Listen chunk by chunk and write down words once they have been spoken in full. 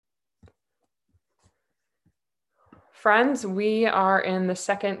Friends, we are in the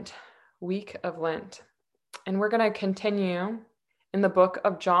second week of Lent, and we're going to continue in the book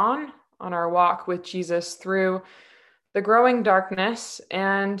of John on our walk with Jesus through the growing darkness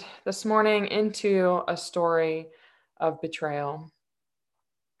and this morning into a story of betrayal.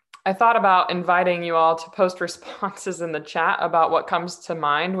 I thought about inviting you all to post responses in the chat about what comes to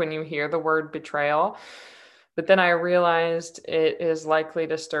mind when you hear the word betrayal. But then I realized it is likely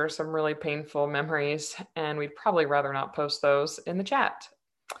to stir some really painful memories, and we'd probably rather not post those in the chat.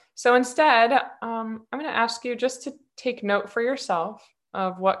 So instead, I'm going to ask you just to take note for yourself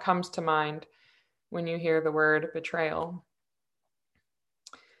of what comes to mind when you hear the word betrayal.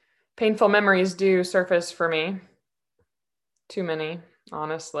 Painful memories do surface for me. Too many,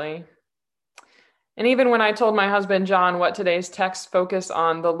 honestly. And even when I told my husband, John, what today's text focused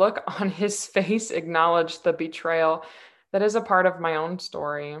on, the look on his face acknowledged the betrayal that is a part of my own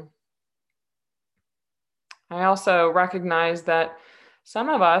story. I also recognize that some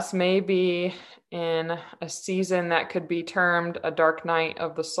of us may be in a season that could be termed a dark night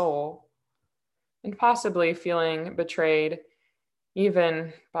of the soul, and possibly feeling betrayed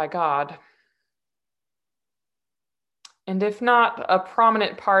even by God. And if not a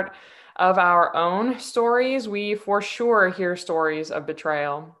prominent part of our own stories, we for sure hear stories of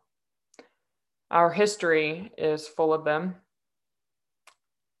betrayal. Our history is full of them.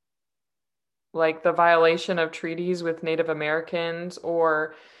 Like the violation of treaties with Native Americans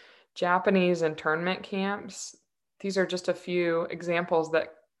or Japanese internment camps. These are just a few examples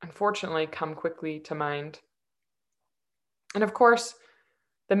that unfortunately come quickly to mind. And of course,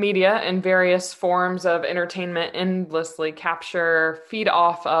 the media and various forms of entertainment endlessly capture, feed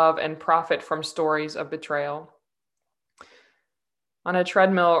off of, and profit from stories of betrayal. On a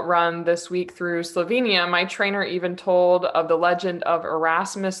treadmill run this week through Slovenia, my trainer even told of the legend of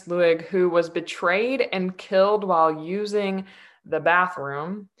Erasmus Luig, who was betrayed and killed while using the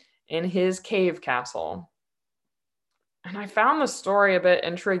bathroom in his cave castle. And I found the story a bit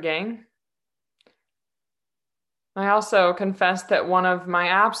intriguing. I also confess that one of my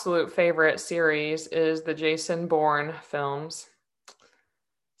absolute favorite series is the Jason Bourne films.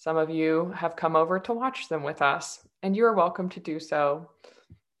 Some of you have come over to watch them with us, and you are welcome to do so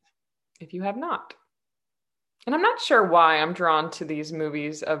if you have not. And I'm not sure why I'm drawn to these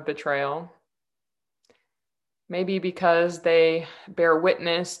movies of betrayal. Maybe because they bear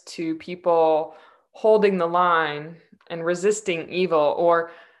witness to people holding the line and resisting evil,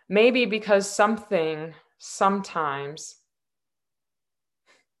 or maybe because sometimes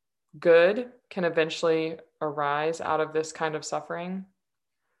good can eventually arise out of this kind of suffering.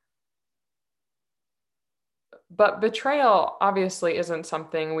 But betrayal obviously isn't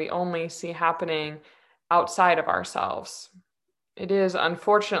something we only see happening outside of ourselves. It is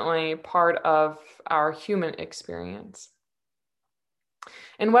unfortunately part of our human experience.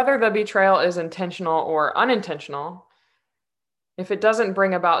 And whether the betrayal is intentional or unintentional, if it doesn't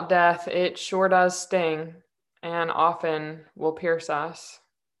bring about death, it sure does sting and often will pierce us.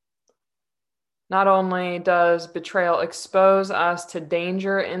 Not only does betrayal expose us to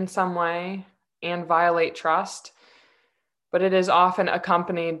danger in some way and violate trust, but it is often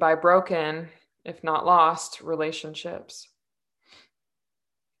accompanied by broken, if not lost, relationships.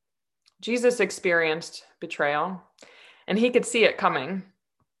 Jesus experienced betrayal, and he could see it coming.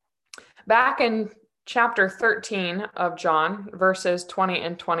 Back in chapter 13 of John, verses 20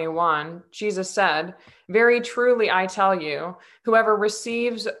 and 21, Jesus said, "Very truly I tell you, whoever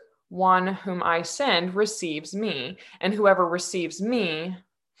receives one whom I send receives me, and whoever receives me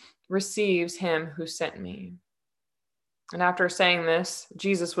receives him who sent me." And after saying this,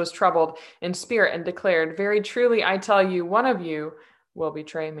 Jesus was troubled in spirit and declared, "Very truly I tell you, one of you will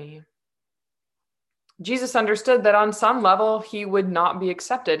betray me." Jesus understood that on some level he would not be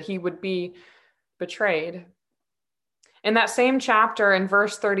accepted. He would be betrayed. In that same chapter, in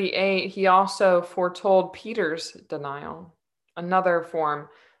verse 38, he also foretold Peter's denial, another form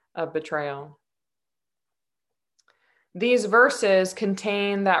of betrayal. These verses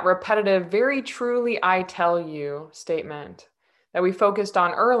contain that repetitive, "very truly I tell you" statement that we focused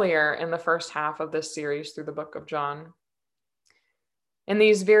on earlier in the first half of this series through the book of John. In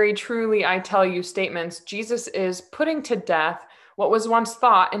these "very truly I tell you" statements, Jesus is putting to death what was once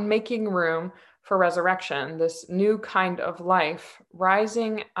thought and making room for resurrection, this new kind of life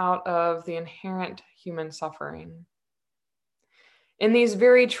rising out of the inherent human suffering. In these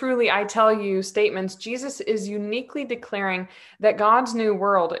 "very truly I tell you" statements, Jesus is uniquely declaring that God's new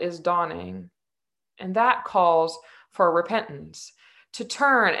world is dawning, and that calls for repentance, to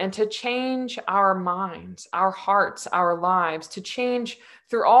turn and to change our minds, our hearts, our lives, to change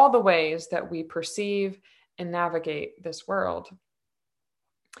through all the ways that we perceive and navigate this world.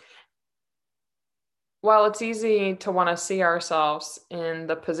 While it's easy to want to see ourselves in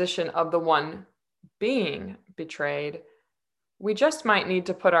the position of the one being betrayed, we just might need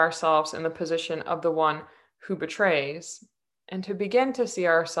to put ourselves in the position of the one who betrays and to begin to see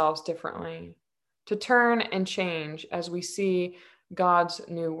ourselves differently, to turn and change as we see God's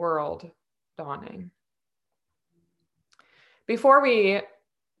new world dawning. Before we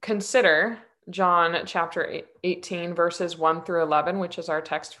consider John chapter 18, verses 1 through 11, which is our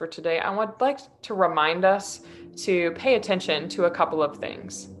text for today, I would like to remind us to pay attention to a couple of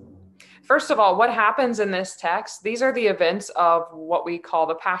things. First of all, what happens in this text? These are the events of what we call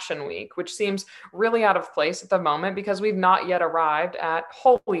the Passion Week, which seems really out of place at the moment because we've not yet arrived at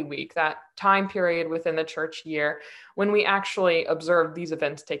Holy Week, that time period within the church year when we actually observe these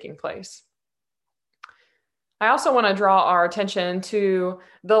events taking place. I also want to draw our attention to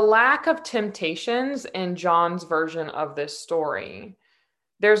the lack of temptations in John's version of this story.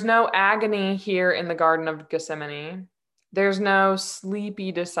 There's no agony here in the Garden of Gethsemane. There's no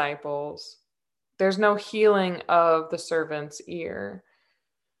sleepy disciples. There's no healing of the servant's ear.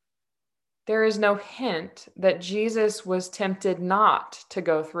 There is no hint that Jesus was tempted not to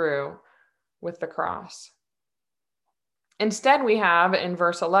go through with the cross. Instead, we have in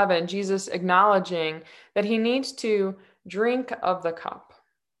verse 11, Jesus acknowledging that he needs to drink of the cup.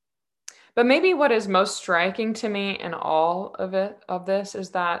 But maybe what is most striking to me in all of this is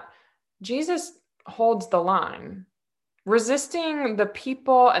that Jesus holds the line, resisting the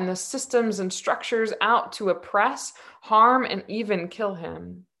people and the systems and structures out to oppress, harm, and even kill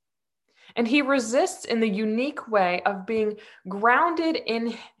him. And he resists in the unique way of being grounded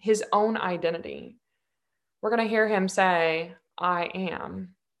in his own identity. We're going to hear him say, I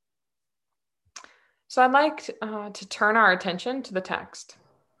am. So I'd like to turn our attention to the text.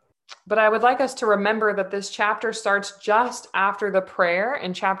 But I would like us to remember that this chapter starts just after the prayer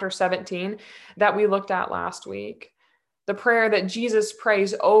in chapter 17 that we looked at last week. The prayer that Jesus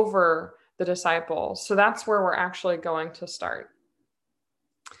prays over the disciples. So that's where we're actually going to start.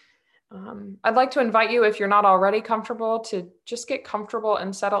 I'd like to invite you, if you're not already comfortable, to just get comfortable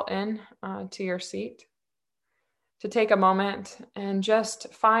and settle in to your seat. To take a moment and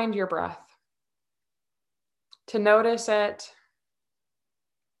just find your breath, to notice it.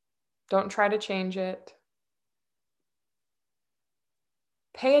 Don't try to change it.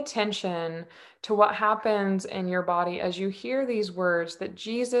 Pay attention to what happens in your body as you hear these words that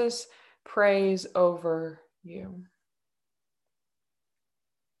Jesus prays over you.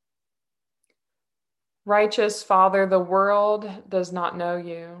 Righteous Father, the world does not know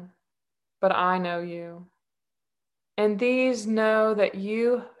you, but I know you. And these know that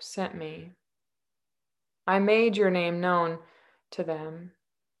you sent me. I made your name known to them,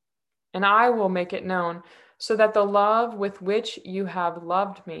 and I will make it known so that the love with which you have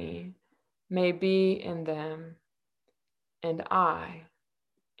loved me may be in them, and I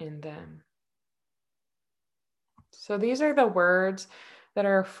in them. So these are the words that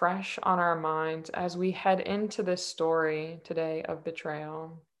are fresh on our minds as we head into this story today of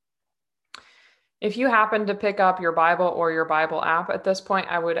betrayal. If you happen to pick up your Bible or your Bible app at this point,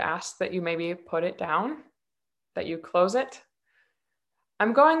 I would ask that you maybe put it down, that you close it.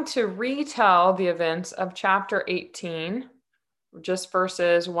 I'm going to retell the events of chapter 18, just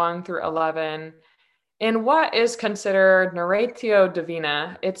verses 1 through 11, in what is considered narratio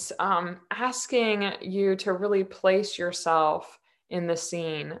divina. It's asking you to really place yourself in the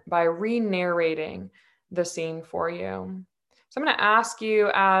scene by re-narrating the scene for you. So I'm going to ask you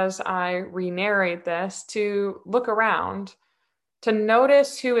as I re-narrate this to look around, to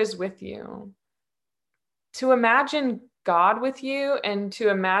notice who is with you, to imagine God with you, and to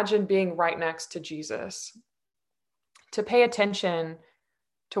imagine being right next to Jesus, to pay attention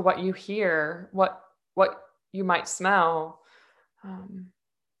to what you hear, what you might smell,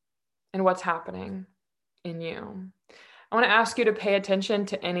 and what's happening in you. I want to ask you to pay attention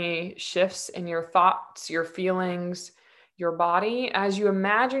to any shifts in your thoughts, your feelings, your body, as you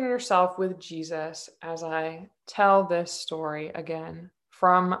imagine yourself with Jesus as I tell this story again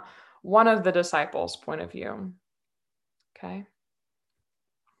from one of the disciples' point of view. Okay?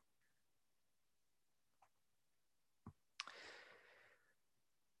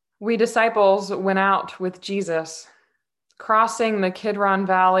 We disciples went out with Jesus, crossing the Kidron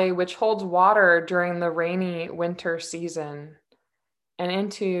Valley, which holds water during the rainy winter season, and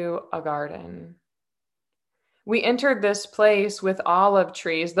into a garden. We entered this place with olive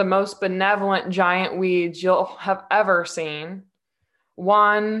trees, the most benevolent giant weeds you'll have ever seen,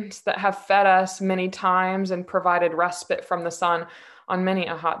 ones that have fed us many times and provided respite from the sun on many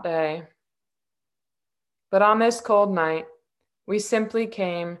a hot day. But on this cold night, we simply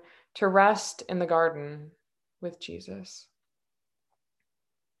came to rest in the garden with Jesus.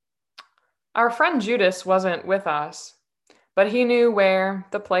 Our friend Judas wasn't with us, but he knew where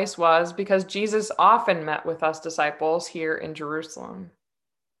the place was because Jesus often met with us disciples here in Jerusalem.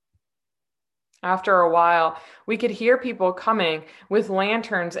 After a while, we could hear people coming with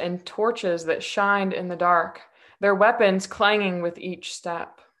lanterns and torches that shined in the dark, their weapons clanging with each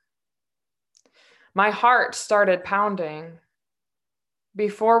step. My heart started pounding.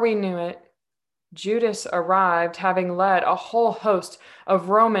 Before we knew it, Judas arrived, having led a whole host of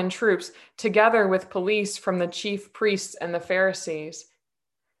Roman troops together with police from the chief priests and the Pharisees.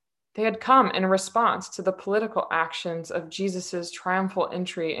 They had come in response to the political actions of Jesus' triumphal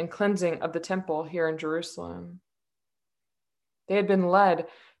entry and cleansing of the temple here in Jerusalem. They had been led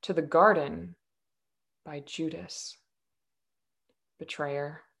to the garden by Judas,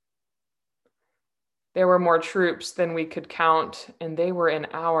 betrayer. There were more troops than we could count, and they were in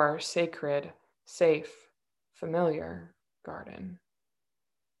our sacred, safe, familiar garden.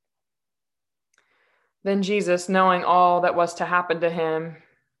 Then Jesus, knowing all that was to happen to him,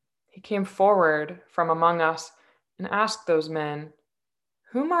 he came forward from among us and asked those men,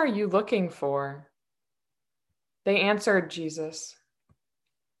 "Whom are you looking for?" They answered Jesus,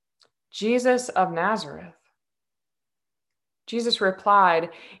 "Jesus of Nazareth." Jesus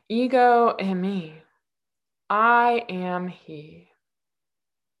replied, "Ego eimi, I am he."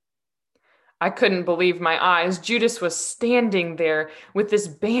 I couldn't believe my eyes. Judas was standing there with this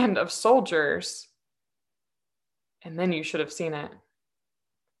band of soldiers. And then you should have seen it.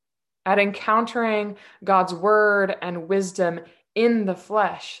 At encountering God's word and wisdom in the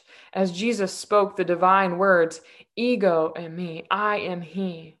flesh, as Jesus spoke the divine words, "Ego eimi, I am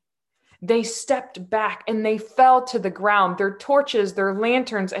he," they stepped back and they fell to the ground, their torches, their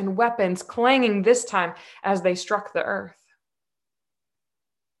lanterns, and weapons clanging this time as they struck the earth.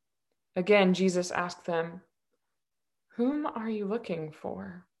 Again, Jesus asked them, "Whom are you looking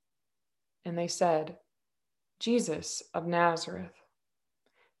for?" And they said, "Jesus of Nazareth."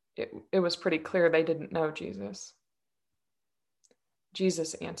 It was pretty clear they didn't know Jesus.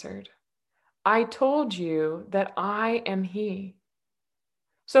 Jesus answered, "I told you that I am he.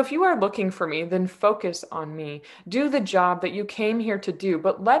 So if you are looking for me, then focus on me. Do the job that you came here to do,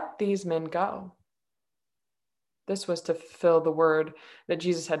 but let these men go." This was to fulfill the word that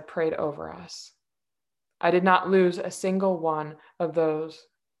Jesus had prayed over us. "I did not lose a single one of those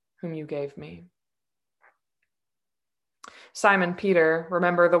whom you gave me." Simon Peter,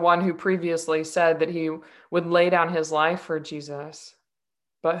 remember the one who previously said that he would lay down his life for Jesus,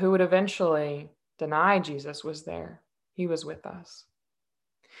 but who would eventually deny Jesus, was there. He was with us.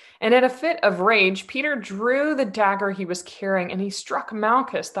 And in a fit of rage, Peter drew the dagger he was carrying and he struck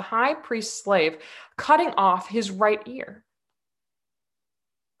Malchus, the high priest's slave, cutting off his right ear.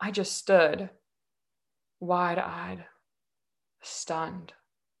 I just stood, wide-eyed, stunned.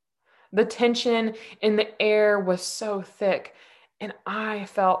 The tension in the air was so thick, and I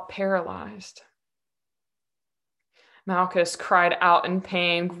felt paralyzed. Malchus cried out in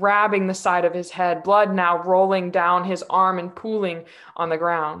pain, grabbing the side of his head, blood now rolling down his arm and pooling on the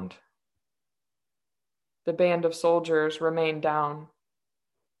ground. The band of soldiers remained down,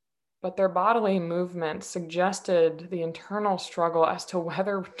 but their bodily movements suggested the internal struggle as to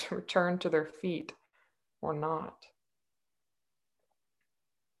whether to return to their feet or not.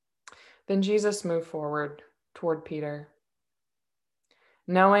 Then Jesus moved forward toward Peter.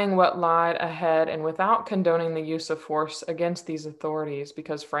 Knowing what lied ahead and without condoning the use of force against these authorities,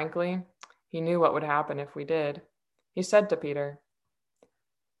 because frankly, he knew what would happen if we did, he said to Peter,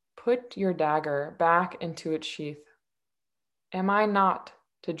 "Put your dagger back into its sheath. Am I not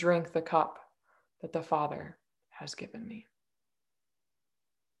to drink the cup that the Father has given me?"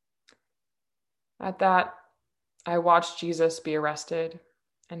 At that, I watched Jesus be arrested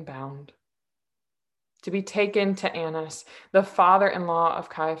and bound, to be taken to Annas, the father-in-law of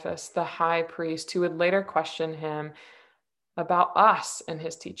Caiaphas, the high priest, who would later question him about us and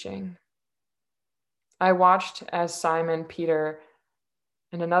his teaching. I watched as Simon Peter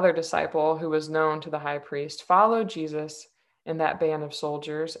and another disciple who was known to the high priest followed Jesus and that band of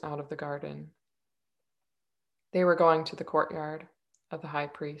soldiers out of the garden. They were going to the courtyard of the high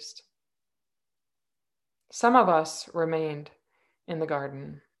priest. Some of us remained in the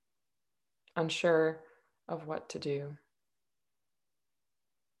garden, unsure of what to do.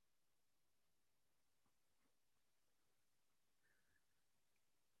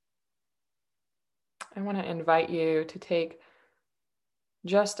 I want to invite you to take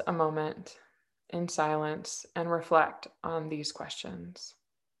just a moment in silence and reflect on these questions.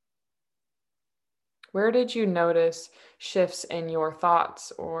 Where did you notice shifts in your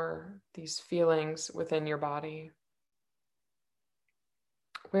thoughts or these feelings within your body?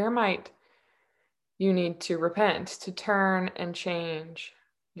 Where might you need to repent, to turn and change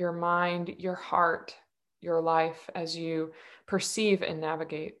your mind, your heart, your life as you perceive and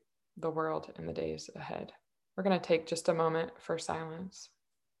navigate the world in the days ahead? We're going to take just a moment for silence.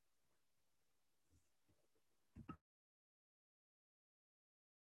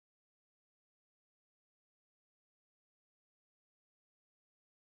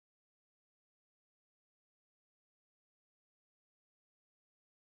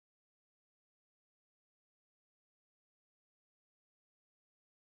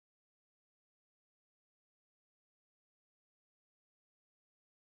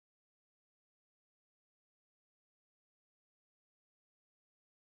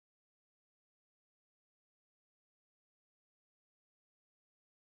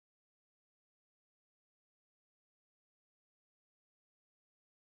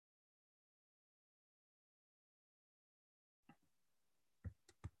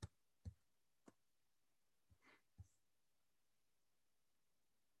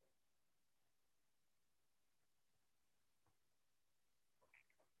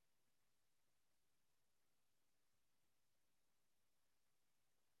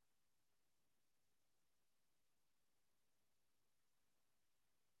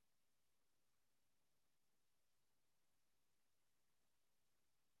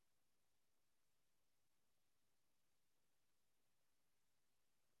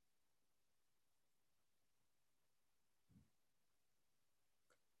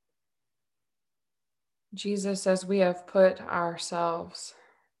 Jesus, as we have put ourselves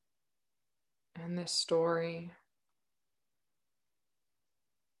in this story,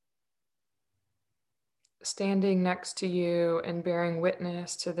 standing next to you and bearing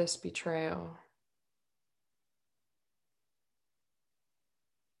witness to this betrayal,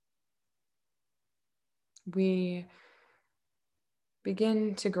 we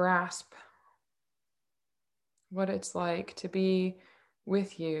begin to grasp what it's like to be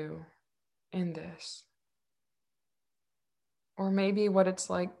with you in this. Or maybe what it's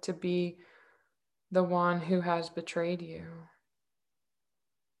like to be the one who has betrayed you.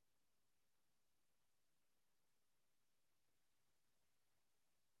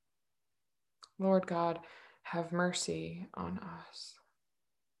 Lord God, have mercy on us.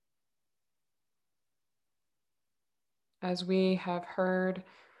 As we have heard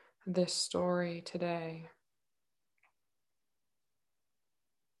this story today,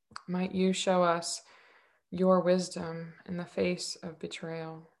 might you show us your wisdom in the face of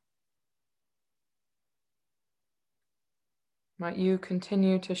betrayal. Might you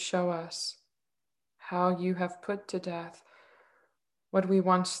continue to show us how you have put to death what we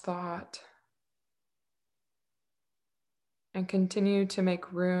once thought, and continue to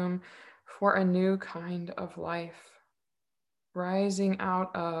make room for a new kind of life, rising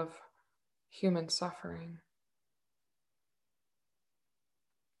out of human suffering.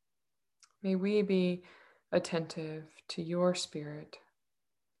 May we be attentive to your Spirit,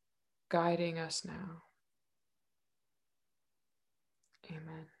 guiding us now.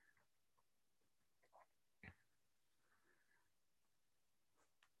 Amen.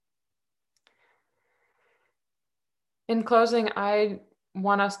 In closing, I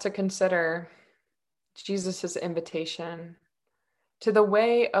want us to consider Jesus' invitation to the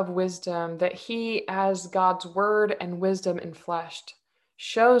way of wisdom that he, as God's word and wisdom enfleshed,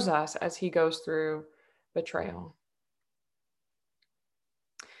 shows us as he goes through betrayal.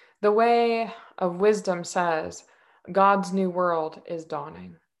 The way of wisdom says God's new world is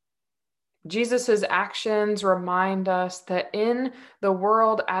dawning. Jesus' actions remind us that in the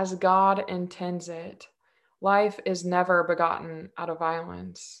world as God intends it, life is never begotten out of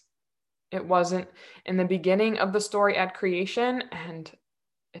violence. It wasn't in the beginning of the story at creation, and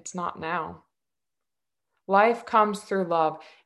it's not now. Life comes through love,